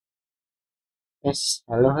Yes,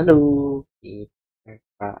 halo.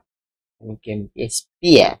 Kita ini game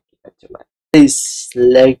PSP ya. Kita coba tes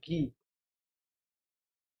lagi.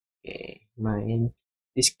 Oke, main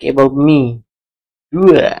Despicable Me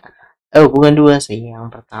 2. Oh, bukan 2 sih, yang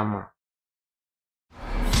pertama.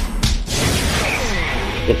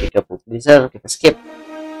 Ketika bisa kita skip.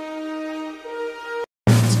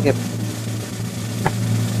 Skip.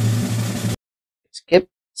 Skip,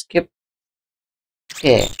 skip.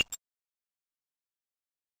 Oke.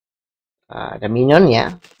 Ada minion ya.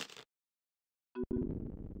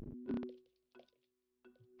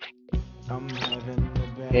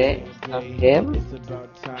 Oke, game.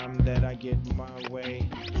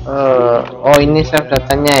 Oh, ini save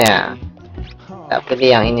datanya ya. Kita pilih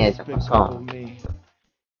yang ini aja, kosong.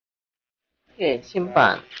 Oke,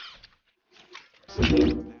 simpan.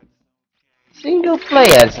 Single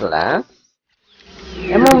player jelas.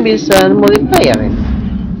 Emang bisa multiplayer ini?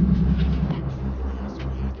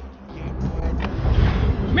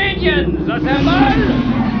 Minions, assemble!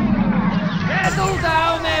 Settle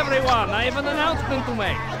down, everyone. I have an announcement to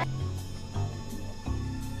make.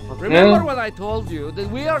 Okay. Remember what I told you that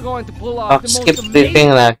we are going to pull off the most skip amazing. briefing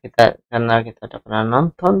lah kita karena kita udah pernah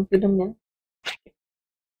nonton filmnya.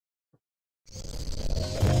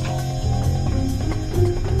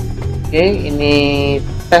 Oke, ini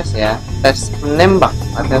tes ya, tes menembak,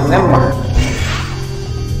 ada menembak.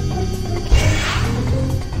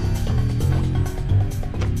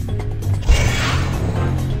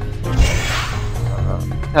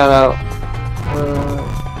 Kalau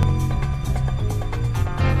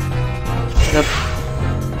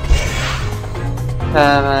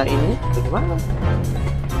cara ini bagaimana?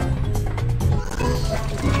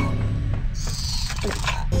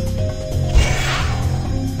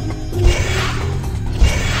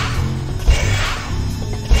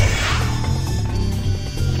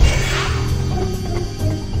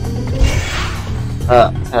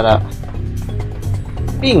 Cara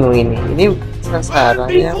bingung ini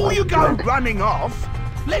sasarannya. Before you go running off,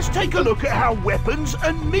 let's take a look at how weapons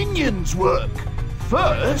and minions work.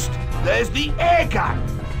 First, there's the air gun.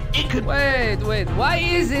 It could... Wait. Why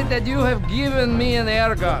is it that you have given me an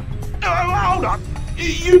air gun? Oh, hold on.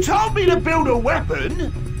 You told me to build a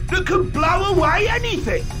weapon that could blow away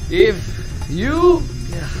anything. If you...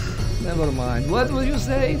 Never mind. What were you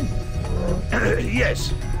saying?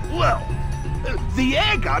 Yes. Well, the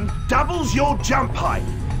air gun doubles your jump height.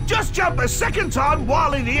 Just jump a second time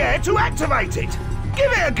while in the air to activate it.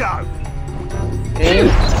 Give it a go.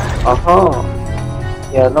 Okay.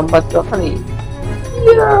 Ya, lompat 2 kali.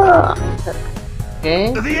 Ya.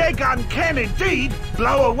 Okay. The air gun can indeed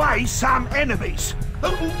blow away some enemies.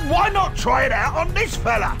 Why not try it out on this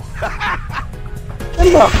fella?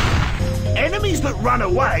 Enemies that run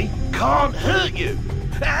away can't hurt you.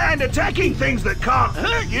 And attacking things that can't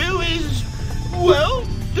hurt you is, well,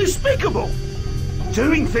 despicable.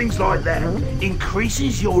 Doing things like that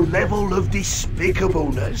increases your level of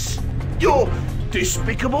despicableness. Your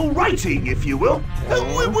despicable rating, if you will.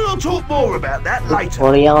 We'll talk more about that later.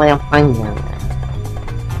 Tutorial yang panjang.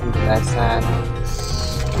 Penjelasan.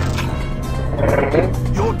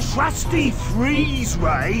 Your trusty freeze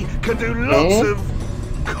ray can do lots of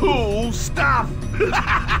cool stuff.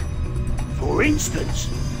 For instance,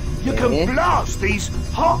 you can blast these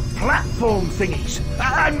hot platform thingies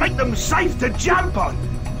and make them safe to jump on.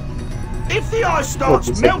 If the ice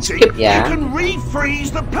starts melting, you can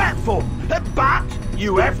refreeze the platform, but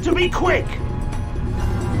you have to be quick.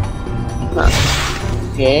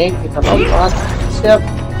 Oke, kita lompat. Siap.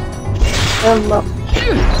 Tembak.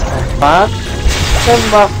 Lompat.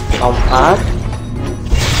 Tembak. Lompat.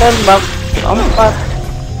 Tembak. Lompat.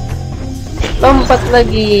 Lompat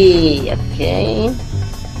lagi. Oke.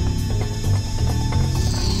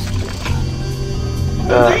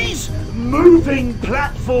 These moving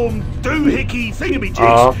platform doohickey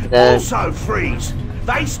thingamajigs also freeze.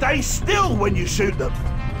 They stay still when you shoot them.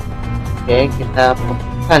 Oke, kita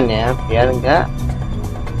fokuskan ya biar enggak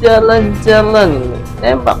jalan-jalan ini.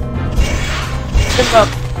 Tembak.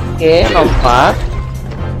 Tembak. Oke, lompat.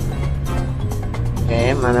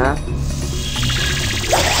 Oke, mana?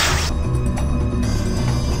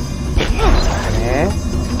 Oke.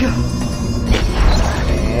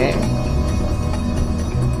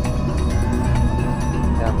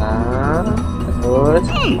 Terus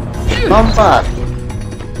lompat.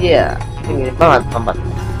 Iya, tinggi banget lompat.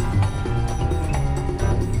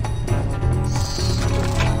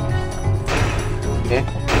 Oke.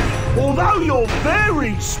 Although you're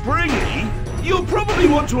very springy, you'll probably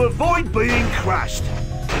want to avoid being crushed.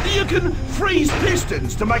 You can freeze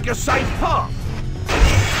pistons to make a safe path.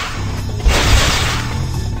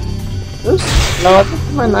 Terus Lewatnya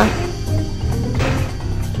kemana?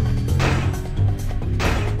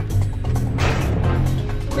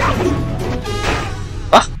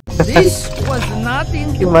 This was not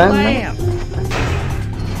in the Gimana? plan.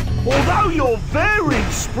 Although you're very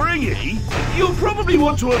springy, you'll probably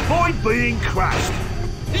want to avoid being crushed.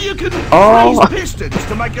 You can freeze pistons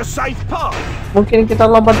to make a safe path. Mungkin kita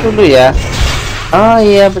lompat dulu ya. Oh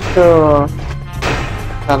iya betul.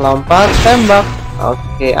 Kita lompat, tembak.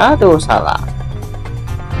 Oke, aduh salah.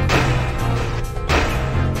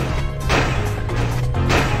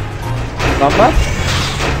 Lompat.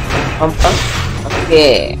 Lompat. Oke.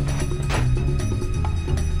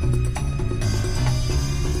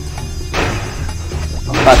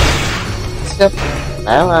 Lompat. Siap.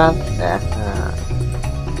 Lewat. Nah.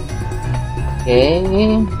 Oke,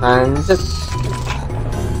 lanjut.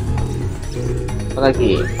 Apa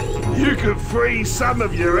lagi? You can freeze some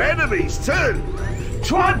of your enemies too.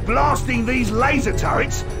 Try blasting these laser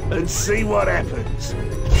turrets and see what happens.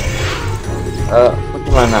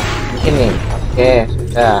 Bagaimana? Ini. Oke,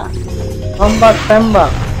 sudah. Lompat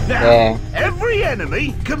tembak. Now, every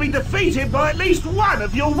enemy can be defeated by at least one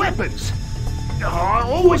of your weapons. I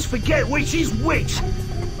always forget which is which.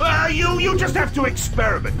 You'll just have to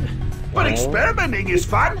experiment. Well, experimenting is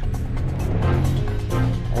fun.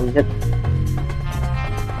 Lanjut.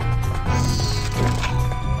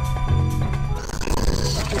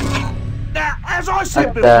 Now, as I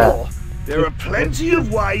said before, there are plenty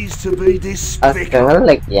of ways to be despicable.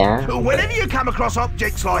 Ngelag ya. Whenever you come across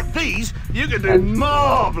objects like these, you can do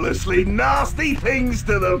marvelously nasty things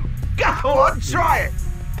to them. Go on, try it.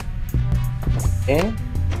 Oke.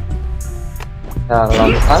 Kita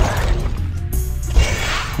lompat.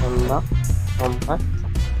 Tembak. Lompat.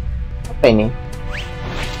 Apa ini?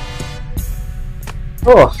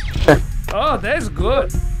 Oh. Oh, that's good.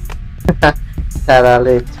 Cara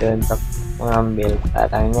lucu untuk mengambil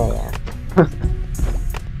barangnya ya.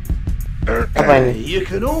 Apa ini? You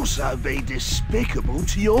can also be despicable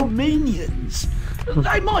to your minions.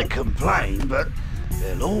 They might complain, but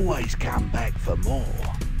they'll always come back for more.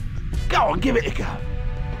 Go on, give it a go.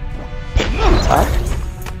 Apa?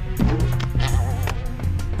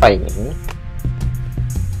 Apa ini?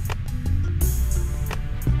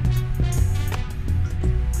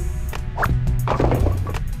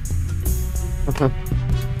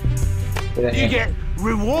 You get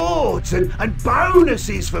rewards and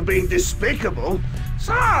bonuses for being despicable,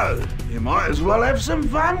 so you might as well have some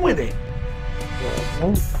fun with it.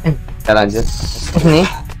 Kita lanjut. Ini.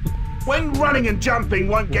 When running and jumping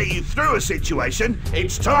won't get you through a situation,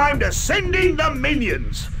 it's time to send in the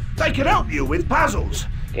minions. They can help you with puzzles.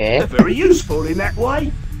 They're very useful in that way.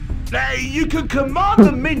 Now, you can command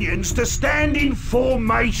the minions to stand in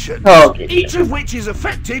formation, each of which is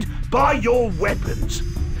affected by your weapons.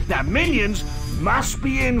 Now, minions must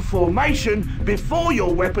be in formation before your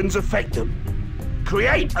weapons affect them.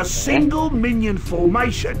 Create a single minion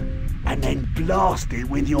formation and then blast it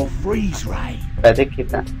with your freeze ray. Berarti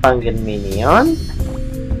kita panggil minion,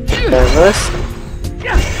 terus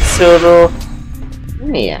suruh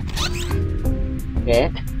ini ya. Oke.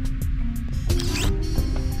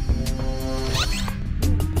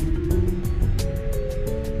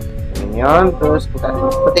 Minion, terus kita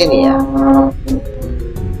seperti ini ya.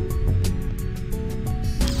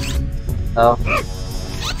 Oh.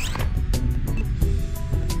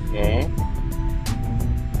 Oke.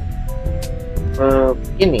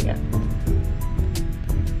 Begini kan.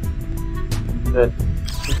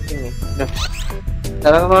 Begini. Nah,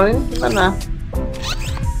 cara ngeluarin gimana?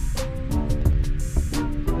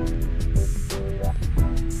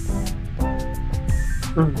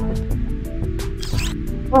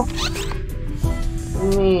 Oh,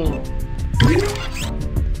 ini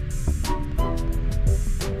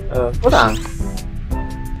kurang.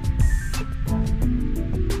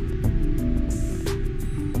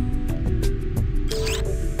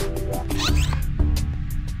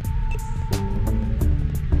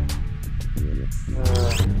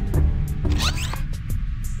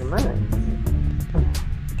 Gimana?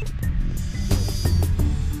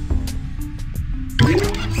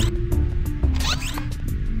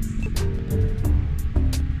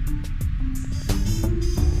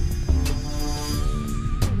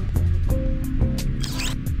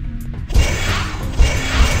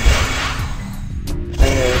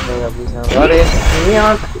 Nggak bisa ngeluarin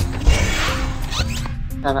minion.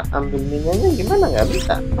 Cara ambil minionnya gimana? Nggak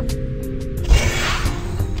bisa.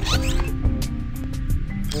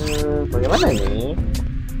 Bagaimana nih?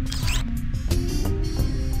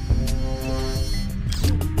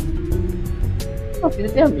 Oh, bisa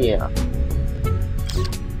diambil.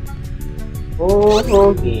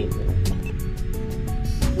 Oh gitu.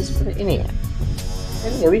 ini ya?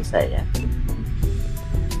 Ini nggak bisa ya?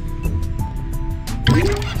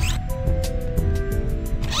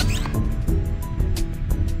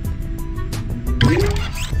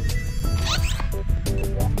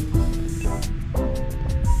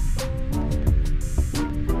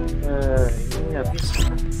 Ini nggak bisa.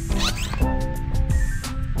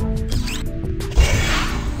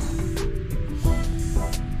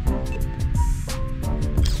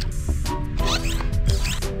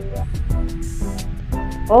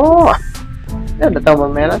 Oh, ini ada tombol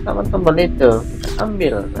merah sama tombol itu. Kita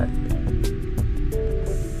ambil berarti.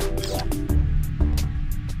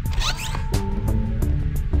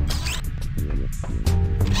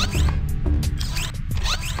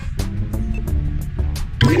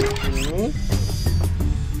 Ini.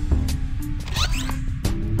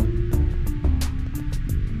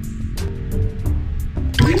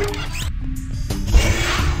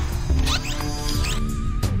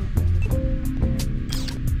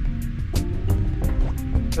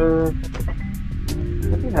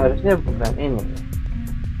 Tapi harusnya bukan ini.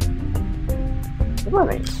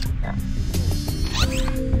 Gimana ini? Ya.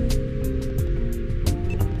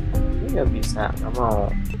 Ini nggak bisa, nggak mau.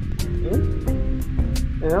 Ini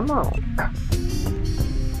nggak mau.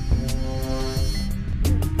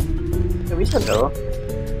 Nggak bisa dong.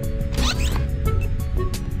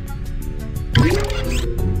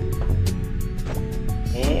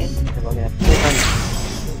 Coba kita temukan.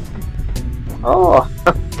 Oh.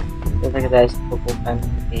 Kita bukan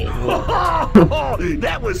ini.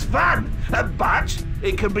 That was fun, but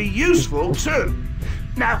it can be useful too.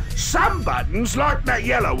 Now, some buttons, like that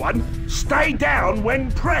yellow one, stay down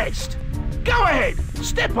when pressed. Go ahead,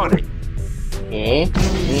 step on it. Oke,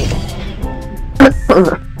 ini.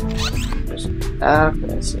 Terus kita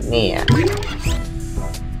ke sini ya.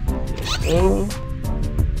 Ini.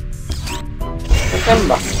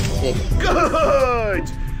 Tembak. Good.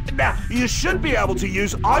 Now, you should be able to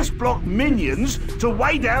use ice block minions to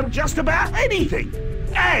weigh down just about anything,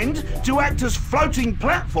 and to act as floating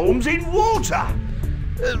platforms in water.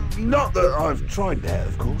 Not that I've tried that,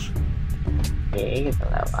 of course. Oke, kita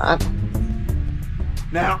lewat.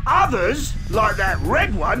 Now, others, like that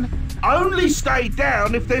red one, only stay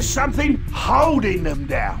down if there's something holding them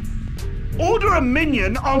down. Order a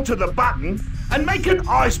minion onto the button and make an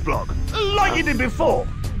ice block, like you did before.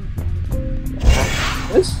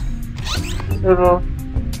 Terus suruh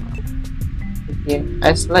bikin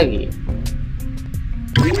ice lagi.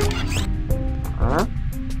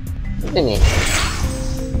 Ini.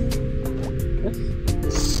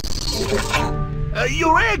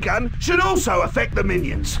 Your air gun should also affect the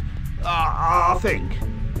minions, I think.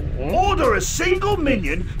 Order a single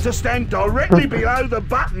minion to stand directly below the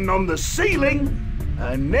button on the ceiling,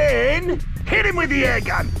 and then hit him with the air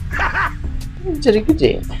gun. Jadi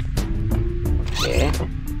gede. Oke.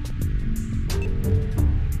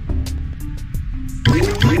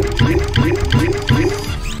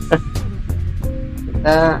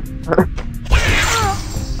 Kita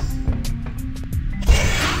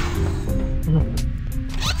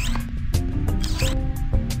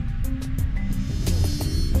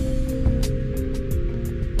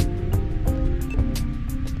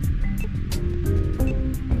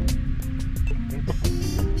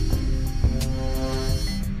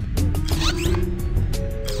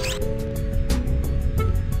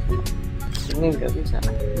ini nggak bisa.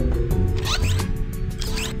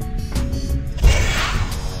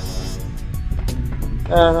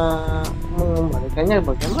 Cara mengembalikannya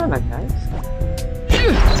bagaimana, guys?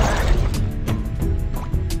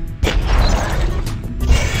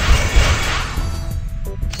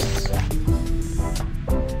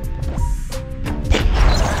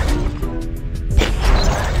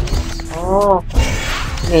 Oh,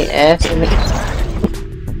 ini es ini.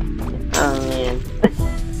 Angin.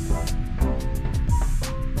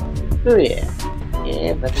 Itu ya.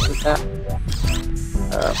 Oke, berarti kita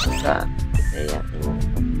buka yang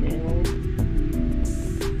ini.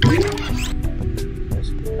 Terus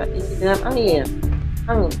kita isi dengan air.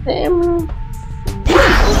 Angin tem.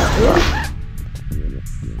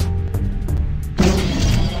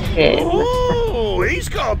 Okay. Oh, he's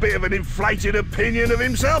got a bit of an inflated opinion of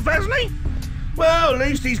himself, hasn't he? Well, at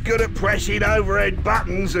least he's good at pressing overhead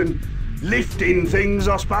buttons and lifting things,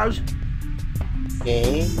 I suppose.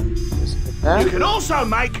 Okay. You can also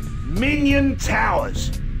make minion towers.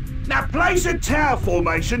 Now place a tower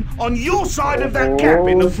formation on your side of that gap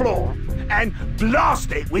in the floor and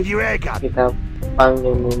blast it with your air gun. Kita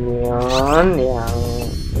panggil minion yang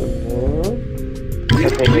ini.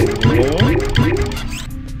 Kita ini.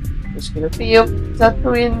 Terus kita tiup,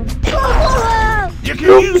 satuin. You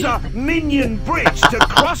can use a minion bridge to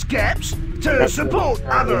cross gaps, to support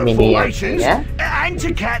other formations, and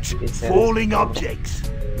to catch falling objects.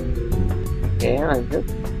 Oke, lanjut.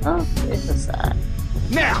 Oke, selesai.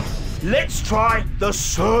 Now, let's try the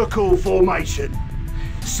circle formation.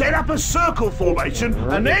 Set up a circle formation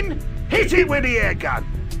and then hit it with the air gun.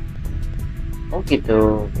 Oh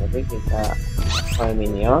gitu, jadi kita pakai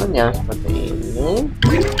minion yang seperti ini,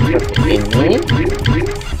 seperti ini,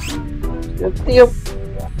 tiup.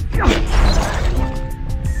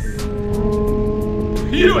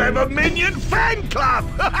 You have a minion fan club!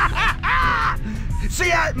 See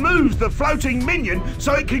how it moves the floating minion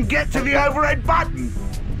so it can get to the overhead button?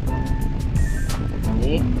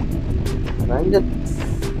 Ini, lanjut.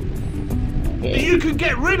 You can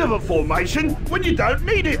get rid of a formation when you don't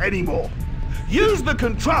need it anymore. Use the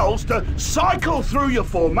controls to cycle through your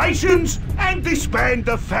formations and disband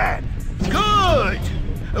the fan. Good!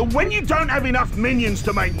 When you don't have enough minions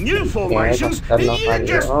to make new formations, you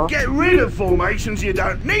just get rid of formations you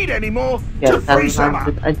don't need anymore to freeze them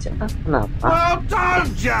up. Well,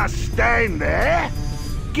 don't just stand there.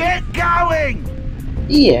 Get going!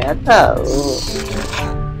 Iya, tahu.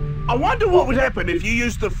 I wonder what would happen if you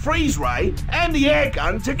used the freeze ray and the air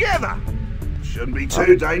gun together. Shouldn't be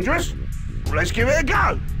too dangerous. Let's give it a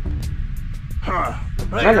go.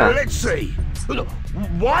 Let's see.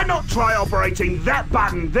 Why not try operating that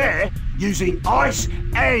button there using ice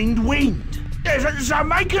and wind? So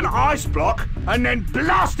make an ice block and then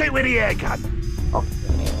blast it with the air gun. Oke,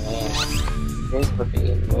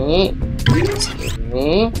 seperti ini.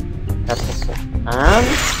 Ini kita tekan,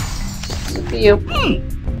 tiup.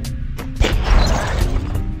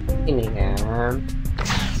 Ini kan.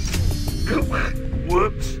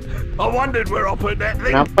 Whoops. I wondered where I put that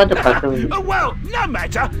thing. Well, no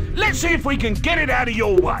matter. Let's see if we can get it out of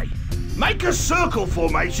your way. Make a circle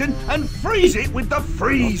formation and freeze it with the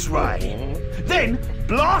freeze ray. Then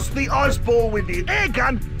blast the ice ball with the air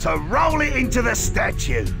gun to roll it into the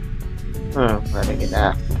statue. Mari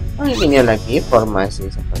kita ini lagi formasi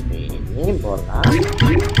seperti ini, bola.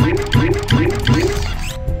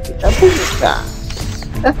 Kita buka.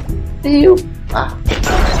 Tiup.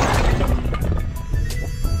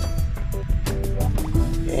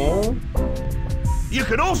 You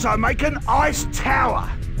can also make an ice tower,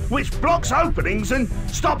 which blocks openings and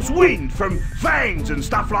stops wind from fans and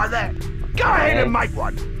stuff like that. Go ahead and make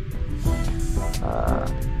one.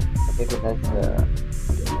 Oke, kita ke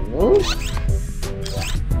ini.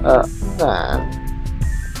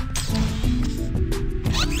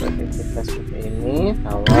 Oke, kita seperti ini,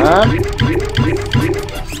 tower.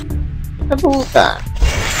 Kita buka.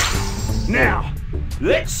 Now,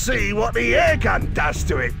 let's see what the air gun does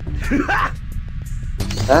to it.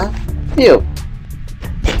 Tiup.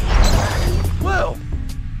 Well,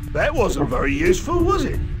 that wasn't very useful, was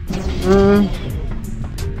it?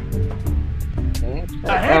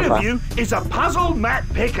 Ahead of you is a puzzle map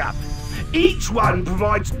pickup. Each one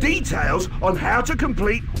provides details on how to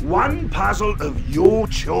complete one puzzle of your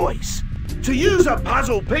choice. To use a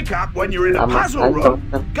puzzle pickup when you're in a puzzle room,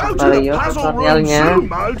 go to the puzzle room zoom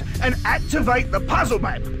mode and activate the puzzle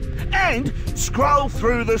map. And scroll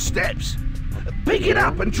through the steps. Pick it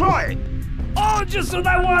up and try it. Oh, just what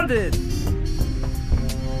I wanted.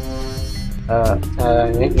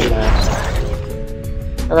 Caranya gimana?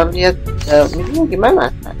 Kalau lihat ini gimana?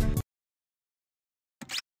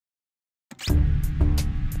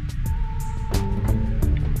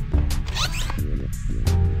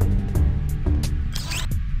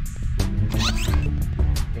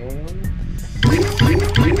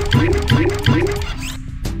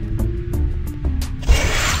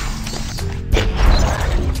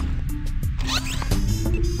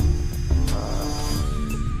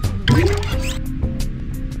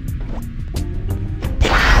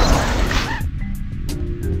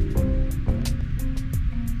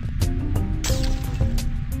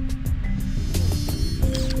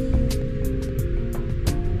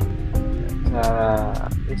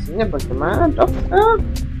 Isinya bagaimana, dokter?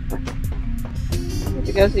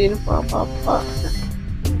 Dikasih info apa-apa.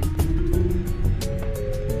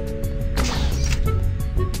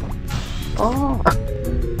 Oh,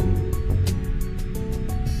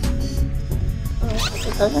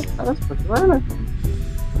 katanya harus bagaimana?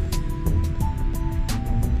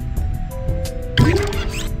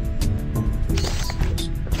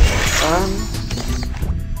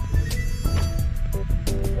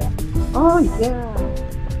 Oh iya,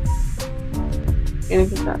 ini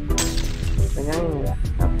kita penyanyi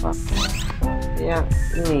apa yang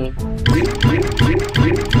ini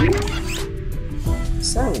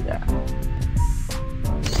bisa enggak?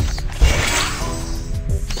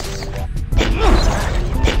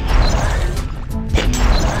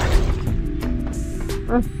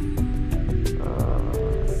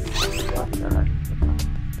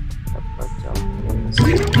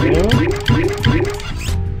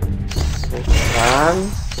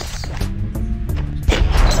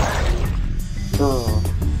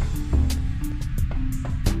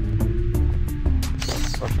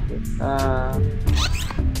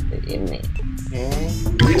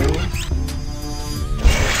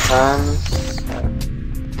 akan tembak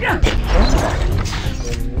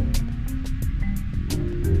ini.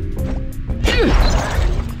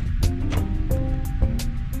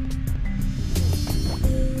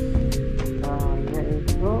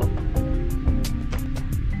 Yaitu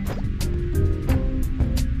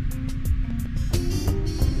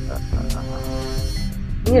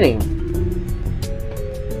miring.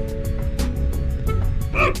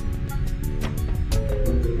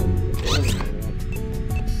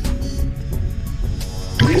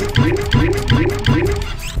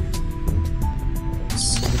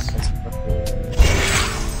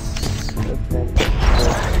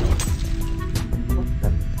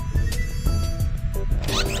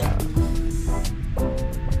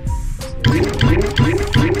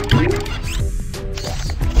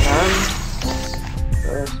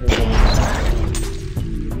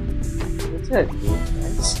 Jadi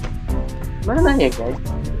guys, mana ya guys?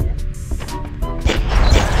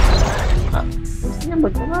 Mestinya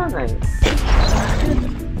bagaimana ya?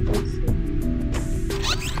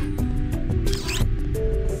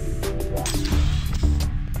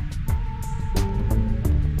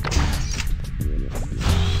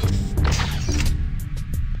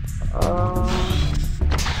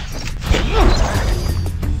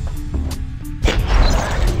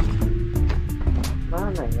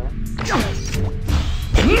 Mana ya?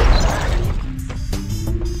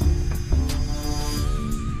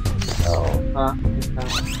 Kita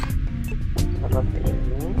seperti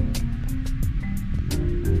ini.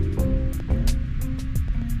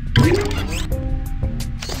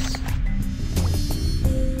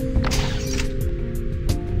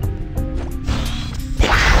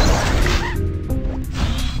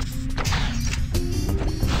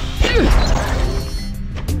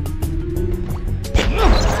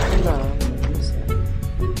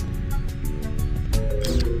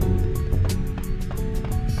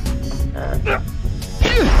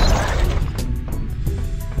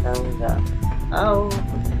 Nggak tahu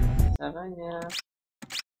caranya.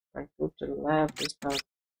 Back to the left, start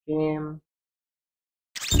game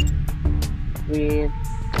with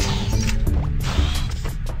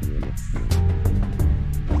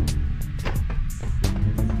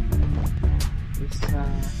bisa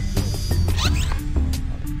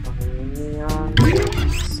minion,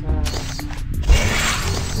 bisa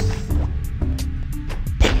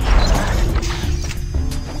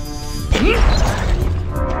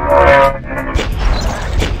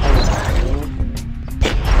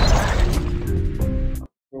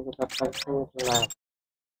kita pakai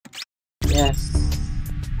yes.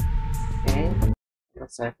 Oke, kita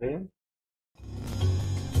save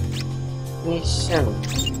mission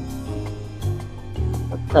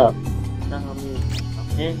tetap kami.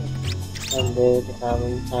 Oke, sambil kita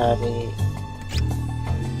mencari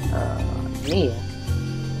ini ya,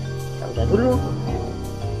 kita udah dulu.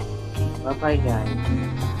 Bye bye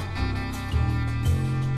guys.